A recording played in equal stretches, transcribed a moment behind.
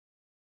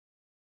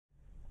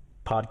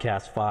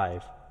Podcast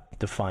 5,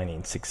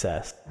 Defining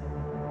Success.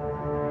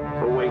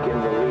 Awaken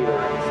the leader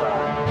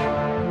inside.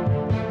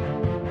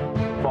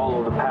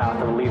 Follow the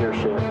path of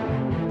leadership.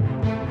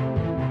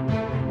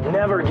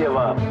 Never give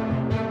up.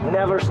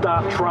 Never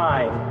stop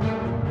trying.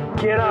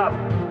 Get up.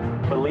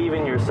 Believe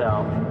in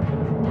yourself.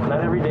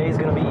 Not every day is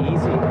going to be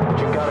easy, but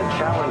you got to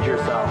challenge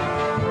yourself.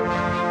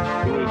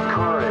 You need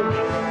courage.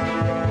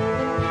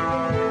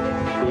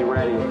 Be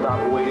ready.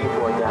 Stop waiting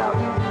for it to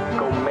happen.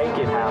 Go make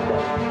it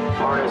happen.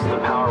 Harness the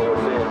power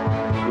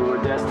within. You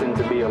were destined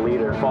to be a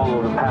leader.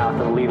 Follow the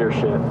path of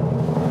leadership.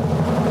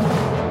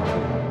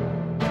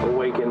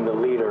 Awaken the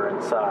leader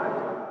inside.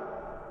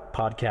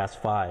 Podcast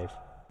 5,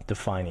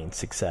 Defining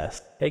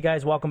Success. Hey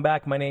guys, welcome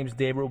back. My name's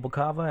Dave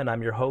Rubelkava, and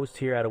I'm your host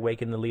here at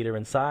Awaken the Leader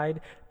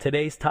Inside.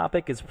 Today's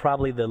topic is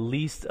probably the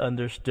least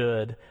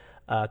understood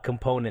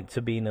component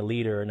to being a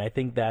leader, and I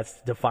think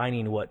that's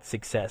defining what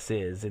success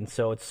is. And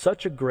so it's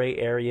such a gray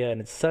area, and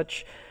it's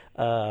such...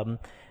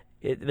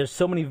 there's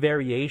so many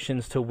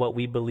variations to what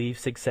we believe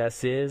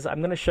success is. I'm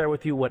going to share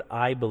with you what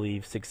I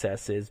believe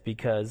success is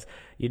because,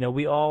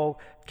 we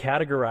all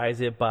categorize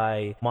it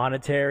by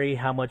monetary,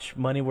 how much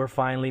money we're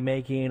finally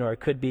making, or it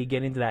could be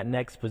getting to that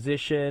next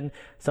position.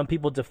 Some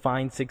people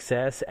define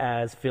success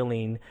as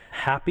feeling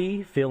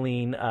happy,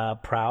 feeling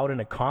proud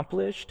and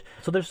accomplished.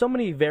 So there's so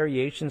many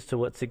variations to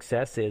what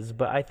success is,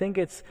 but I think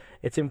it's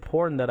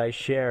important that I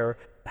share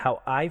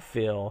how I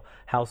feel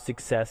how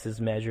success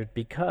is measured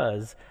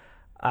because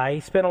I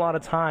spent a lot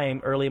of time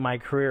early in my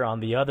career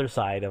on the other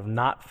side of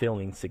not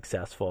feeling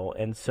successful.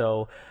 And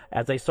so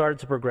as I started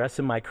to progress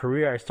in my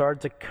career, I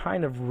started to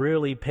kind of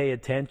really pay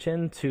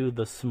attention to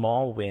the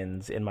small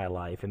wins in my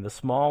life and the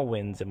small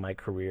wins in my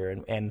career.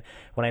 And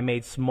when I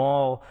made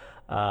small,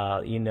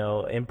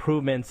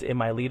 improvements in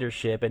my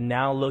leadership, and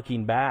now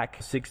looking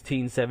back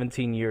 16,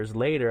 17 years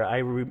later,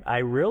 I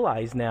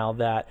realize now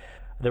that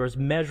there was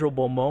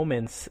measurable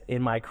moments in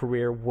my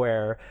career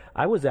where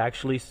I was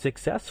actually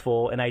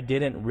successful and I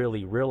didn't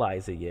really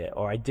realize it yet,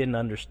 or I didn't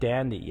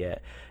understand it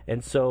yet.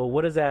 And so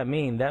what does that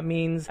mean? That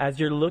means as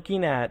you're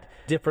looking at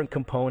different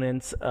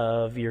components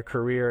of your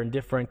career and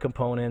different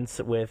components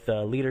with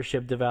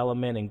leadership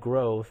development and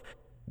growth,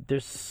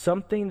 there's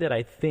something that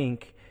I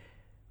think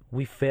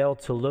we fail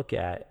to look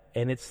at,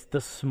 and it's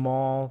the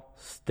small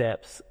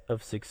steps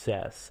of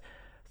success.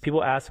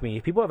 People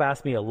have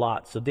asked me a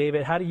lot, so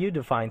David, how do you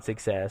define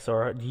success,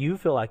 or do you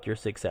feel like you're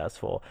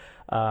successful?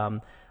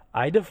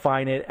 I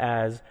define it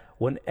as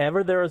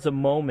whenever there is a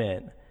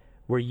moment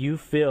where you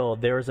feel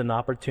there is an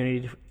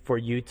opportunity for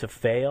you to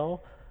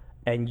fail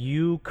and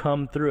you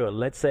come through it.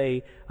 Let's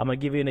say, I'm going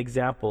to give you an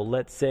example.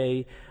 Let's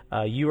say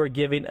you are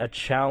given a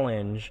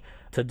challenge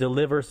to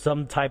deliver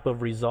some type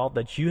of result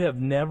that you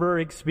have never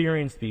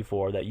experienced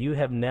before, that you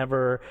have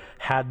never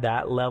had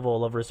that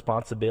level of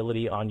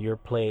responsibility on your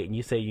plate. And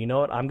you say, you know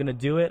what, I'm going to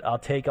do it. I'll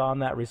take on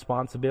that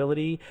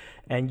responsibility.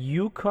 And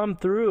you come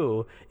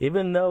through,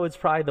 even though it's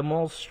probably the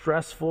most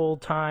stressful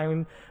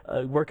time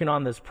working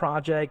on this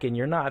project, and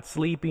you're not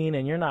sleeping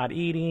and you're not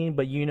eating,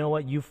 but you know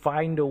what, you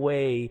find a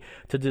way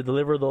to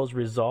deliver those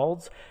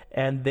results,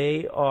 and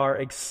they are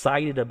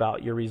excited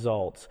about your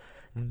results.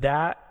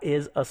 That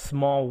is a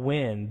small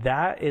win.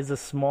 That is a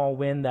small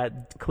win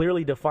that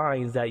clearly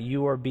defines that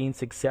you are being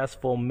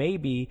successful,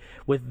 maybe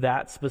with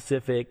that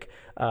specific,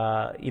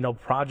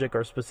 project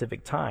or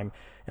specific time.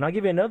 And I'll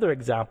give you another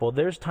example.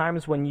 There's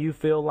times when you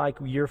feel like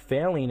you're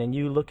failing and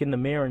you look in the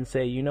mirror and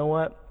say, you know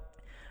what?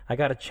 I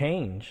got to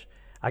change.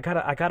 I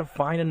gotta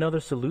find another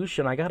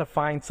solution. I gotta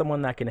find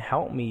someone that can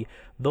help me.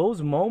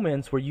 Those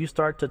moments where you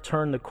start to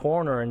turn the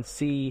corner and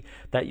see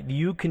that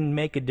you can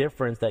make a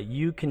difference, that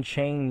you can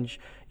change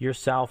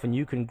yourself and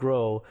you can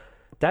grow,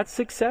 that's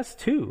success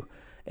too.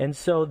 And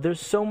so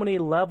there's so many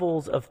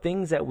levels of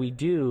things that we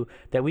do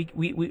that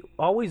we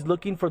always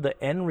looking for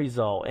the end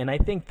result. And I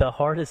think the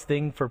hardest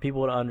thing for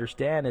people to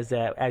understand is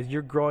that as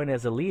you're growing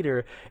as a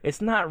leader,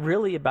 it's not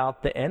really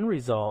about the end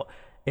result.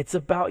 It's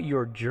about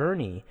your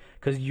journey,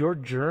 because your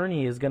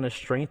journey is going to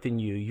strengthen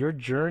you. Your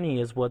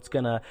journey is what's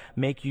going to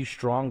make you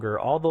stronger.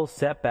 All those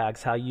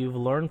setbacks, how you've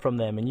learned from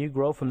them and you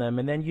grow from them,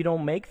 and then you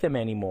don't make them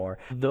anymore.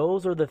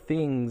 Those are the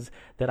things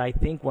that I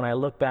think when I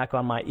look back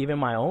on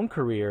my own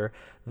career,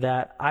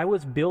 that I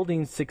was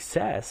building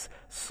success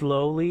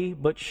slowly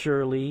but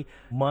surely,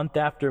 month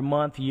after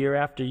month, year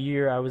after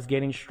year. I was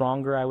getting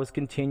stronger. I was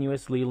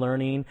continuously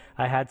learning.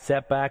 I had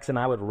setbacks and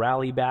I would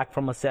rally back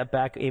from a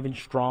setback even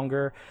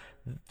stronger.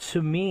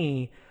 To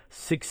me,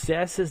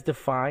 success is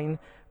defined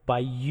by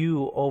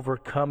you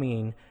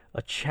overcoming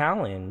a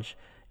challenge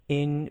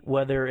in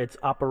whether it's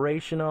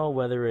operational,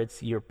 whether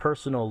it's your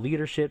personal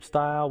leadership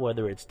style,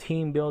 whether it's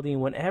team building.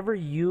 Whenever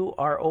you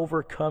are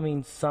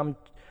overcoming some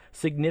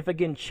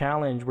significant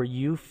challenge where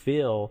you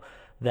feel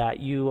that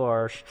you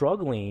are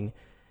struggling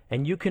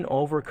and you can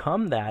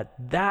overcome that,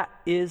 that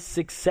is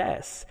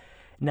success.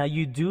 Now,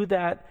 you do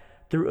that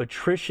through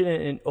attrition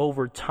and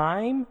over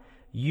time.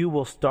 you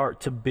will start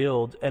to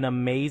build an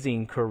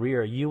amazing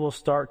career. You will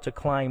start to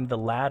climb the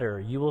ladder.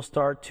 You will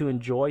start to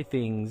enjoy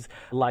things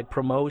like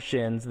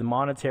promotions, the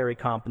monetary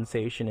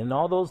compensation, and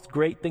all those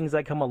great things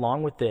that come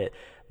along with it.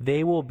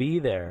 They will be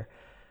there.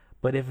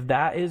 But if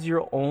that is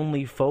your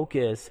only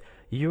focus,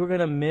 you're going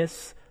to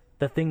miss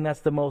the thing that's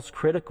the most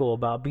critical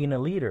about being a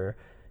leader,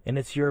 and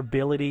it's your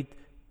ability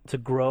to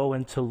grow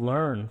and to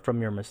learn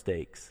from your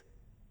mistakes.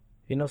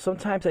 You know,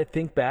 sometimes I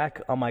think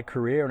back on my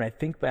career, and I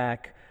think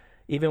back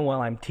even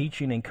while I'm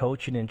teaching and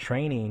coaching and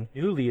training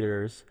new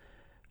leaders,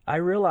 I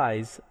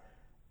realize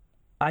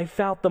I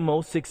felt the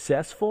most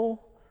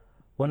successful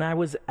when I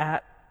was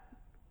at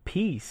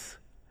peace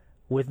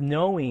with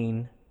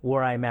knowing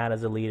where I'm at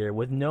as a leader,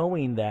 with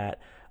knowing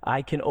that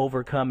I can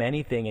overcome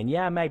anything. And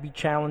yeah, it might be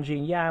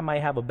challenging. Yeah, I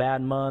might have a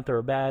bad month or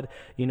a bad,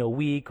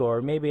 week,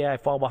 or maybe I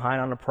fall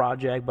behind on a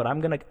project, but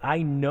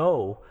I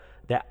know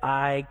that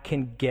I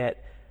can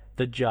get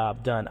the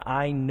job done.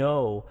 I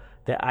know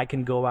that I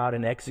can go out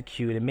and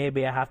execute, and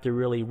maybe I have to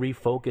really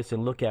refocus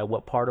and look at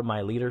what part of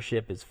my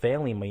leadership is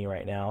failing me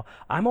right now.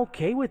 I'm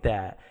okay with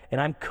that,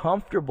 and I'm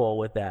comfortable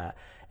with that.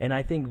 And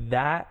I think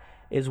that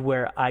is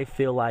where I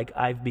feel like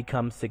I've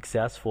become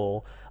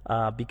successful,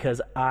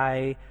 because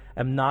I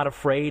am not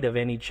afraid of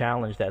any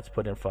challenge that's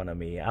put in front of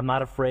me. I'm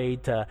not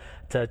afraid to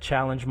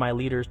challenge my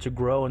leaders to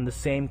grow in the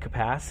same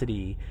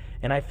capacity.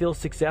 And I feel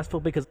successful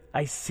because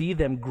I see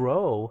them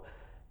grow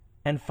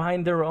and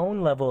find their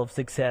own level of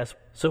success.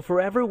 So for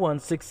everyone,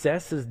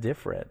 success is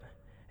different.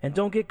 And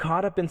don't get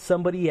caught up in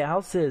somebody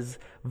else's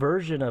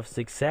version of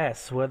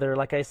success, whether,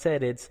 like I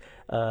said, it's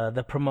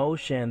the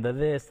promotion, the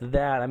this, the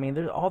that. I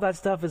mean, all that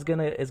stuff is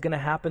gonna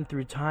happen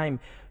through time.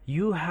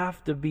 You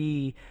have to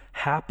be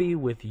happy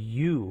with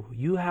you.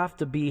 You have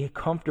to be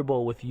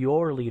comfortable with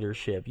your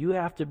leadership. You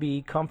have to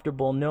be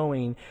comfortable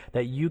knowing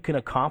that you can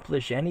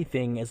accomplish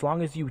anything as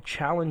long as you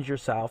challenge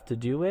yourself to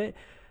do it.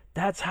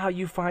 That's how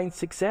you find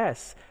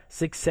success.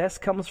 Success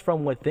comes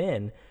from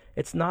within.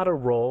 It's not a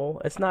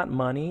role. It's not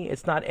money.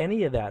 It's not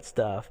any of that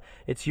stuff.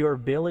 It's your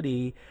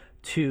ability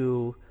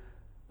to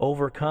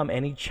overcome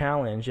any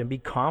challenge and be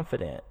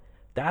confident.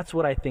 That's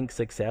what I think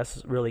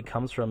success really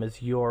comes from,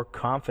 is your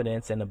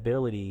confidence and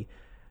ability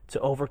to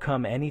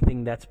overcome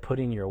anything that's put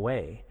in your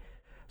way.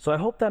 So I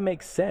hope that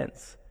makes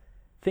sense.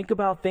 Think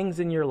about things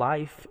in your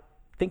life.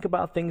 Think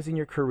about things in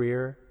your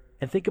career.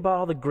 And think about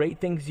all the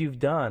great things you've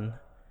done.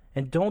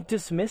 And don't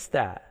dismiss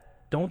that.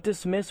 Don't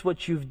dismiss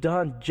what you've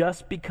done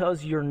just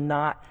because you're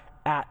not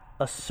at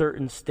a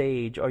certain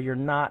stage or you're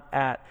not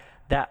at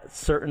that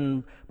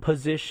certain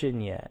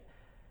position yet.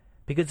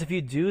 Because if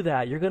you do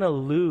that, you're going to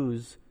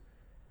lose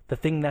the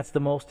thing that's the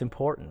most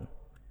important.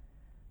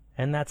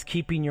 And that's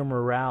keeping your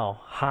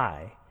morale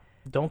high.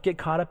 Don't get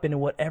caught up in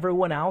what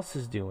everyone else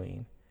is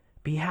doing.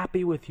 Be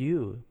happy with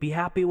you. Be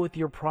happy with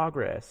your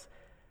progress.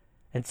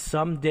 And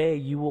someday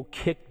you will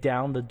kick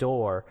down the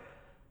door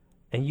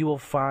and you will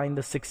find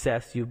the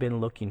success you've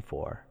been looking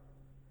for.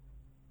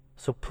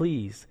 So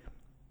please,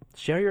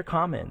 share your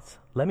comments.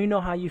 Let me know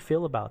how you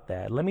feel about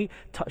that.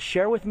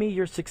 Share with me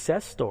your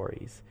success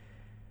stories.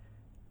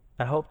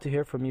 I hope to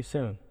hear from you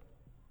soon.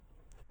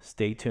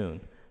 Stay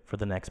tuned for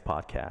the next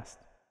podcast.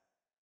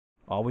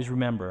 Always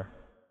remember,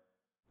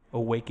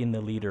 awaken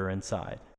the leader inside.